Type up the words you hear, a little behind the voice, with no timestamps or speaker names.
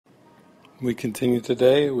We continue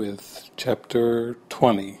today with Chapter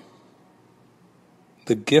 20,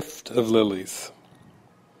 The Gift of Lilies.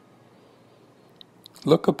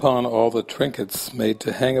 Look upon all the trinkets made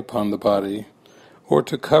to hang upon the body, or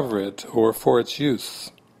to cover it, or for its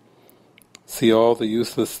use. See all the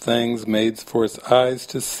useless things made for its eyes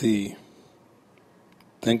to see.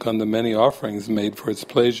 Think on the many offerings made for its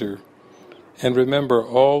pleasure, and remember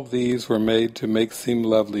all these were made to make seem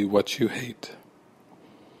lovely what you hate.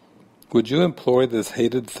 Would you employ this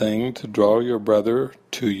hated thing to draw your brother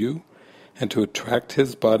to you, and to attract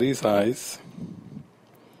his body's eyes?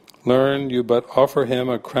 Learn you but offer him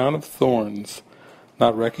a crown of thorns,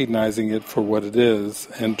 not recognizing it for what it is,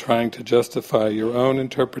 and trying to justify your own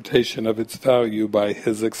interpretation of its value by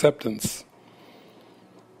his acceptance.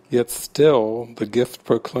 Yet still the gift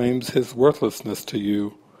proclaims his worthlessness to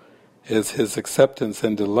you, as his acceptance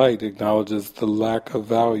and delight acknowledges the lack of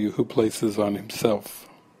value who places on himself.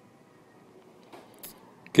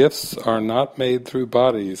 Gifts are not made through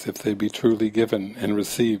bodies if they be truly given and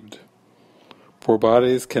received. For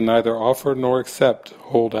bodies can neither offer nor accept,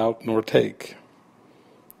 hold out nor take.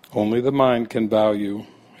 Only the mind can value,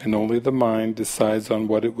 and only the mind decides on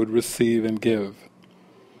what it would receive and give.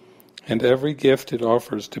 And every gift it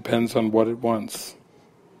offers depends on what it wants.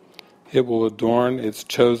 It will adorn its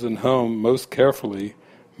chosen home most carefully,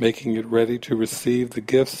 making it ready to receive the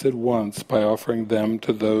gifts it wants by offering them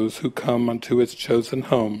to those who come unto its chosen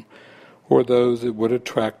home, or those it would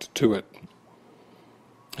attract to it.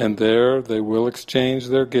 And there they will exchange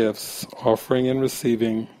their gifts, offering and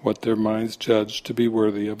receiving what their minds judge to be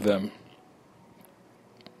worthy of them.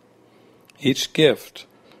 Each gift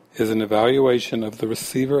is an evaluation of the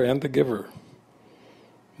receiver and the giver.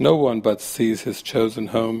 No one but sees his chosen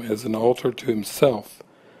home as an altar to himself.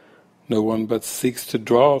 No one but seeks to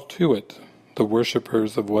draw to it the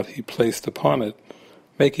worshippers of what he placed upon it,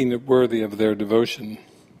 making it worthy of their devotion.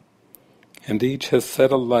 And each has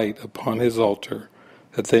set a light upon his altar,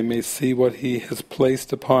 that they may see what he has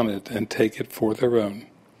placed upon it and take it for their own.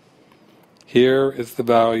 Here is the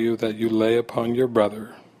value that you lay upon your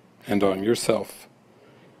brother and on yourself.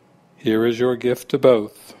 Here is your gift to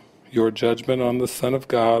both, your judgment on the Son of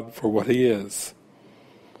God for what he is.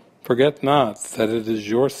 Forget not that it is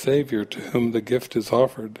your Savior to whom the gift is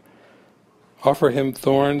offered. Offer him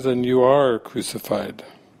thorns and you are crucified.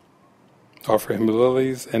 Offer him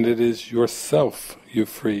lilies and it is yourself you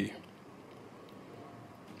free.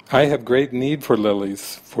 I have great need for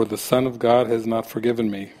lilies, for the Son of God has not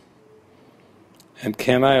forgiven me. And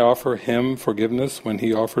can I offer him forgiveness when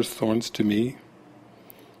he offers thorns to me?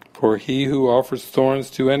 For he who offers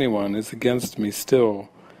thorns to anyone is against me still,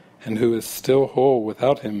 and who is still whole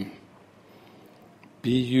without him.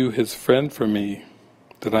 Be you his friend for me,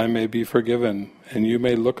 that I may be forgiven, and you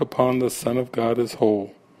may look upon the Son of God as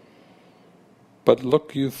whole. But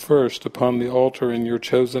look you first upon the altar in your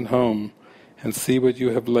chosen home, and see what you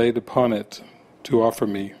have laid upon it to offer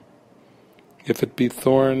me. If it be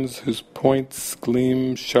thorns whose points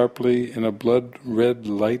gleam sharply in a blood-red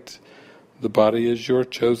light, the body is your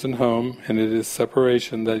chosen home, and it is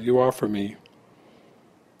separation that you offer me.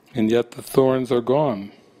 And yet the thorns are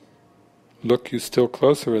gone. Look you still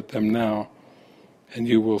closer at them now, and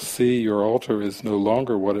you will see your altar is no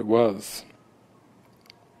longer what it was.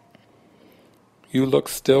 You look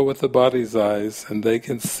still with the body's eyes, and they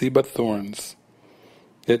can see but thorns.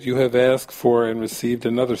 Yet you have asked for and received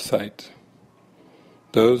another sight.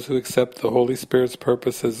 Those who accept the Holy Spirit's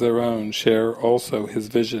purpose as their own share also his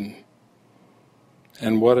vision.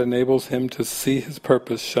 And what enables him to see his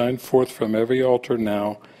purpose shine forth from every altar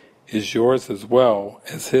now is yours as well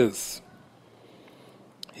as his.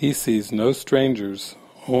 He sees no strangers,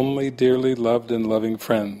 only dearly loved and loving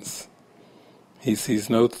friends. He sees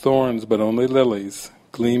no thorns but only lilies,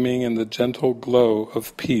 gleaming in the gentle glow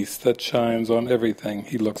of peace that shines on everything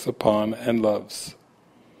he looks upon and loves.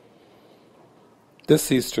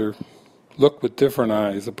 This Easter, look with different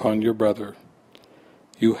eyes upon your brother.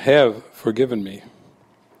 You have forgiven me,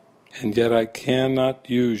 and yet I cannot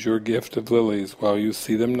use your gift of lilies while you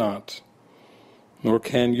see them not, nor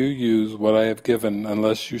can you use what I have given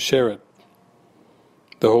unless you share it.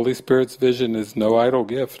 The Holy Spirit's vision is no idle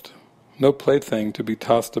gift, no plaything to be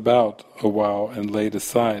tossed about a while and laid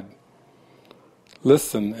aside.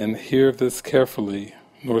 Listen and hear this carefully,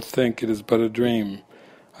 nor think it is but a dream,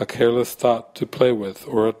 a careless thought to play with,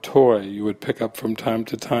 or a toy you would pick up from time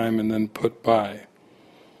to time and then put by.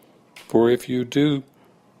 For if you do,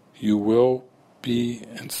 you will be,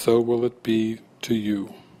 and so will it be to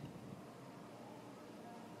you.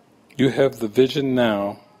 You have the vision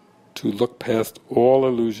now to look past all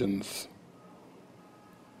illusions.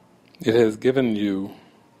 It has given you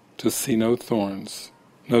to see no thorns,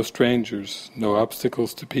 no strangers, no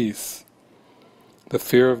obstacles to peace. The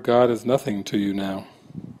fear of God is nothing to you now.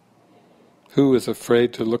 Who is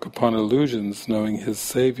afraid to look upon illusions, knowing his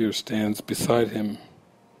Savior stands beside him?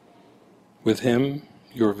 With him,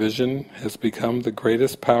 your vision has become the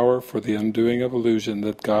greatest power for the undoing of illusion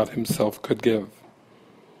that God himself could give.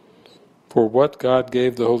 For what God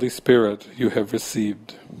gave the Holy Spirit you have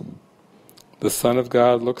received. The Son of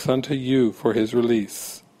God looks unto you for his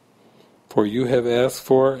release. For you have asked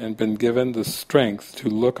for and been given the strength to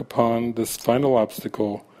look upon this final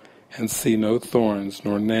obstacle and see no thorns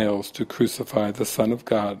nor nails to crucify the Son of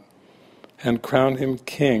God and crown him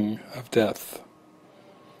King of death.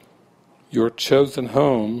 Your chosen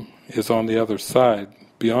home is on the other side,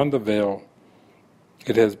 beyond the veil.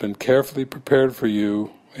 It has been carefully prepared for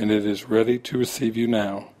you, and it is ready to receive you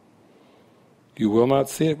now. You will not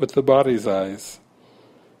see it with the body's eyes,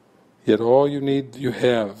 yet all you need you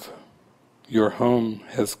have. Your home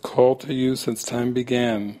has called to you since time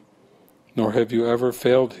began, nor have you ever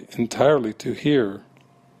failed entirely to hear.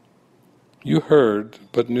 You heard,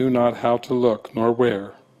 but knew not how to look nor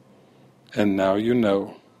where, and now you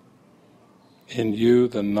know. In you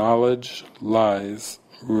the knowledge lies,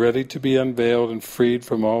 ready to be unveiled and freed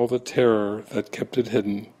from all the terror that kept it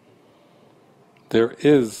hidden. There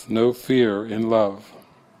is no fear in love.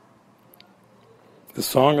 The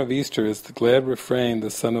song of Easter is the glad refrain the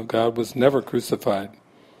Son of God was never crucified.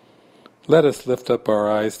 Let us lift up our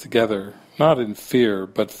eyes together, not in fear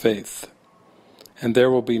but faith. And there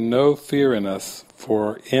will be no fear in us,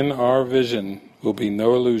 for in our vision will be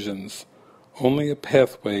no illusions, only a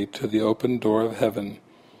pathway to the open door of heaven,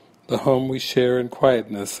 the home we share in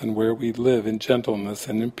quietness and where we live in gentleness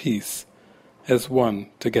and in peace, as one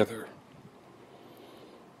together.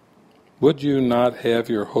 Would you not have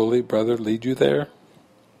your holy brother lead you there?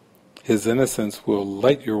 His innocence will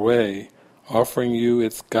light your way, offering you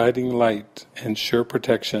its guiding light and sure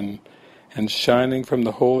protection, and shining from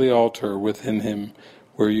the holy altar within him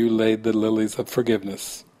where you laid the lilies of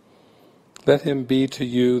forgiveness. Let him be to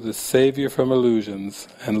you the Savior from illusions,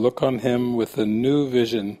 and look on him with a new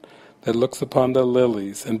vision that looks upon the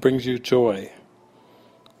lilies and brings you joy.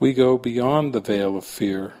 We go beyond the veil of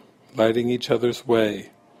fear, lighting each other's way,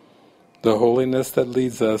 the holiness that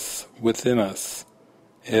leads us within us,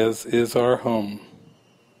 as is our home.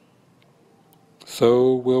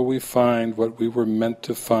 So will we find what we were meant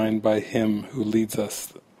to find by him who leads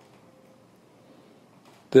us.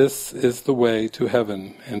 This is the way to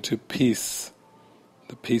heaven and to peace,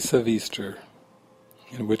 the peace of Easter,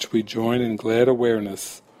 in which we join in glad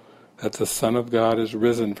awareness that the Son of God is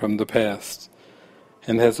risen from the past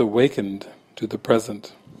and has awakened to the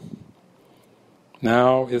present.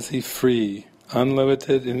 Now is he free,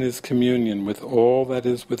 unlimited in his communion with all that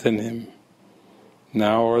is within him.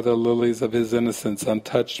 Now are the lilies of his innocence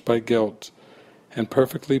untouched by guilt, and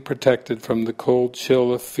perfectly protected from the cold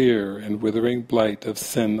chill of fear and withering blight of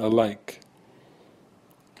sin alike.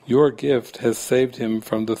 Your gift has saved him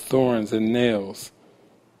from the thorns and nails,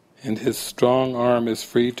 and his strong arm is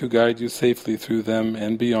free to guide you safely through them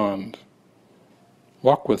and beyond.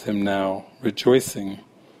 Walk with him now, rejoicing,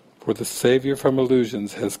 for the Savior from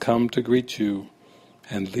illusions has come to greet you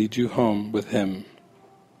and lead you home with him.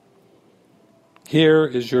 Here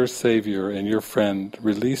is your Savior and your friend,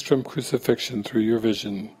 released from crucifixion through your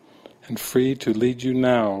vision, and free to lead you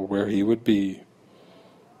now where he would be.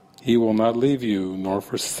 He will not leave you, nor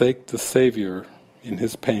forsake the Savior in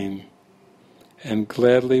his pain. And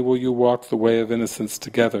gladly will you walk the way of innocence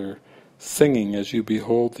together, singing as you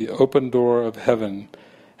behold the open door of heaven,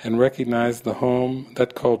 and recognize the home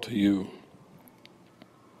that called to you.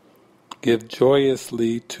 Give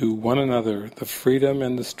joyously to one another the freedom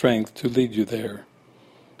and the strength to lead you there,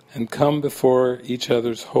 and come before each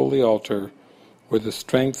other's holy altar where the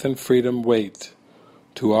strength and freedom wait,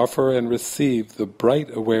 to offer and receive the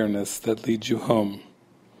bright awareness that leads you home.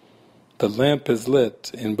 The lamp is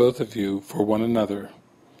lit in both of you for one another,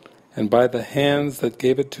 and by the hands that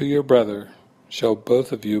gave it to your brother shall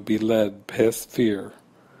both of you be led past fear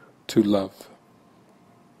to love.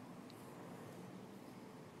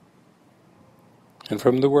 And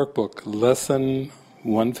from the Workbook, Lesson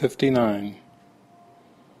 159,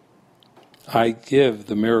 I give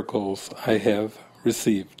the miracles I have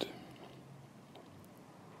received.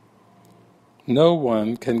 No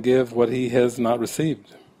one can give what he has not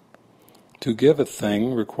received. To give a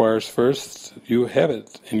thing requires first you have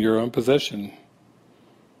it in your own possession.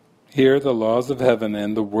 Here the laws of heaven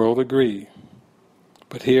and the world agree,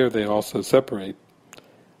 but here they also separate.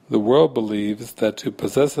 The world believes that to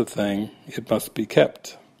possess a thing, it must be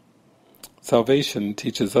kept. Salvation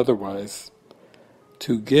teaches otherwise.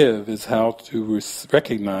 To give is how to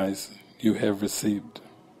recognize you have received.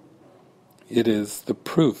 It is the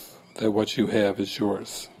proof that what you have is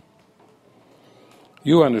yours.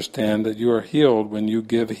 You understand that you are healed when you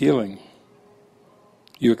give healing.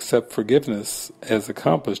 You accept forgiveness as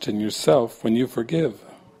accomplished in yourself when you forgive.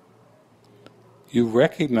 You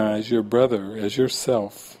recognize your brother as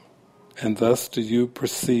yourself, and thus do you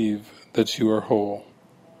perceive that you are whole.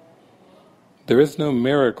 There is no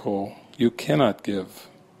miracle you cannot give,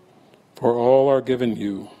 for all are given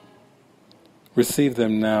you. Receive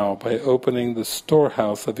them now by opening the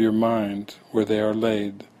storehouse of your mind where they are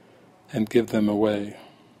laid, and give them away.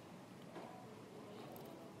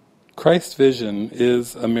 Christ's vision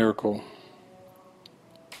is a miracle.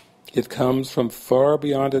 It comes from far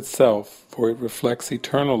beyond itself, for it reflects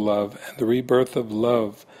eternal love and the rebirth of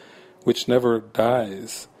love which never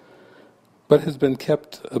dies, but has been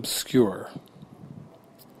kept obscure.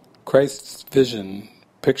 Christ's vision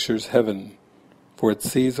pictures heaven, for it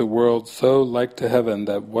sees a world so like to heaven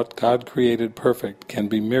that what God created perfect can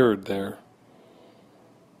be mirrored there.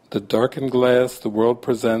 The darkened glass the world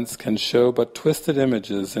presents can show but twisted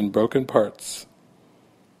images in broken parts.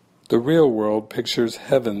 The real world pictures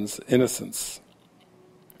heaven's innocence.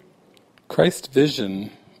 Christ's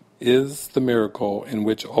vision is the miracle in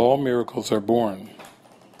which all miracles are born.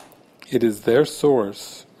 It is their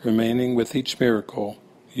source, remaining with each miracle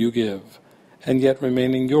you give, and yet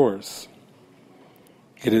remaining yours.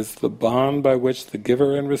 It is the bond by which the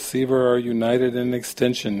giver and receiver are united in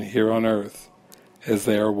extension here on earth, as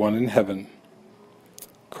they are one in heaven.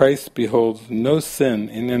 Christ beholds no sin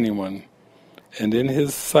in anyone, and in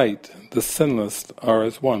his sight the sinless are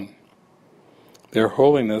as one. Their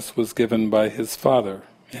holiness was given by his Father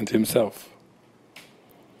and himself.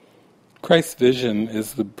 Christ's vision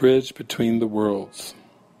is the bridge between the worlds,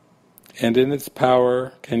 and in its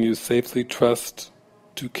power can you safely trust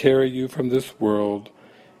to carry you from this world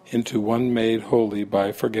into one made holy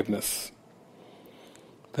by forgiveness.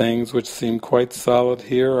 Things which seem quite solid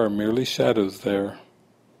here are merely shadows there,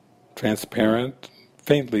 transparent,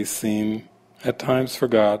 faintly seen, at times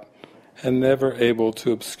forgot, and never able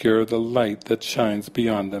to obscure the light that shines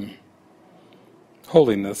beyond them.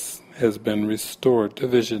 Holiness has been restored to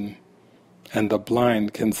vision, and the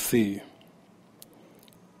blind can see.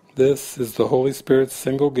 This is the Holy Spirit's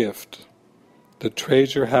single gift, the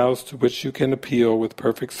treasure house to which you can appeal with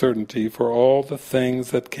perfect certainty for all the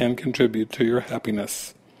things that can contribute to your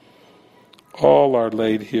happiness. All are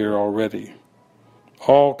laid here already.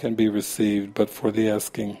 All can be received but for the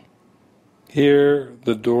asking. Here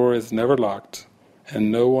the door is never locked,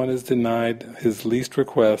 and no one is denied his least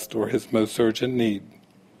request or his most urgent need.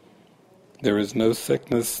 There is no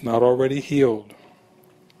sickness not already healed,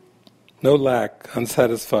 no lack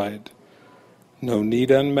unsatisfied, no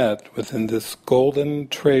need unmet within this golden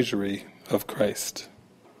treasury of Christ.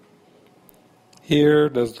 Here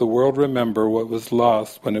does the world remember what was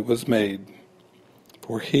lost when it was made,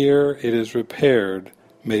 for here it is repaired,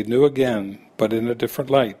 made new again, but in a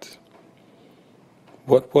different light.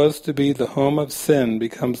 What was to be the home of sin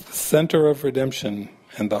becomes the center of redemption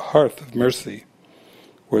and the hearth of mercy,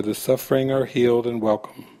 where the suffering are healed and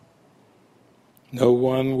welcome. No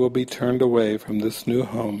one will be turned away from this new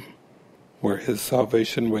home, where his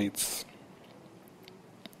salvation waits.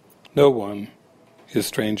 No one is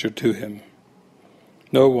stranger to him.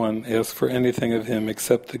 No one asks for anything of him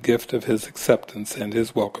except the gift of his acceptance and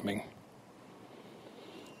his welcoming.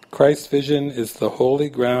 Christ's vision is the holy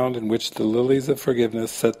ground in which the lilies of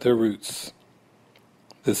forgiveness set their roots.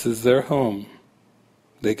 This is their home.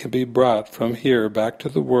 They can be brought from here back to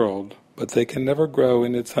the world, but they can never grow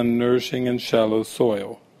in its unnourishing and shallow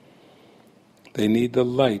soil. They need the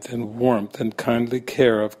light and warmth and kindly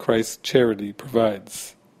care of Christ's charity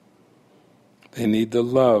provides. They need the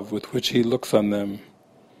love with which he looks on them,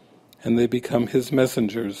 and they become his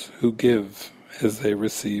messengers who give as they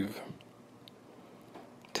receive.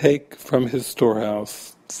 Take from his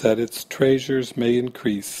storehouse, that its treasures may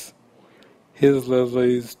increase. His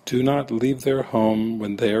lilies do not leave their home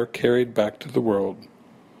when they are carried back to the world.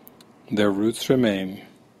 Their roots remain.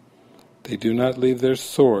 They do not leave their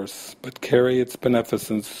source, but carry its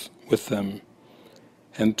beneficence with them,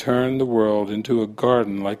 and turn the world into a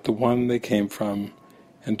garden like the one they came from,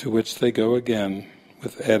 and to which they go again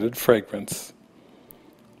with added fragrance.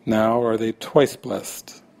 Now are they twice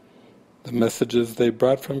blessed. The messages they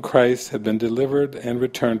brought from Christ have been delivered and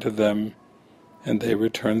returned to them, and they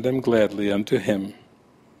return them gladly unto him.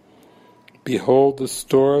 Behold the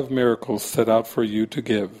store of miracles set out for you to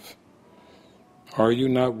give. Are you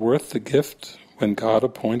not worth the gift when God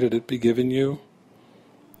appointed it be given you?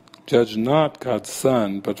 Judge not God's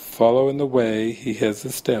Son, but follow in the way He has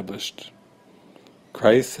established.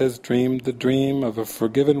 Christ has dreamed the dream of a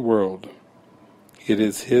forgiven world. It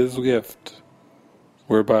is His gift,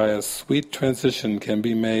 whereby a sweet transition can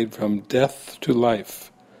be made from death to life,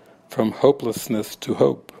 from hopelessness to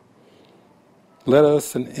hope. Let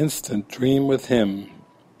us an instant dream with Him.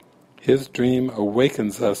 His dream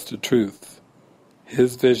awakens us to truth.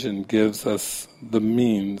 His vision gives us the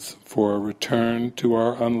means for a return to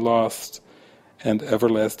our unlost and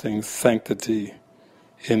everlasting sanctity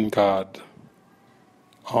in God.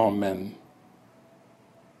 Amen.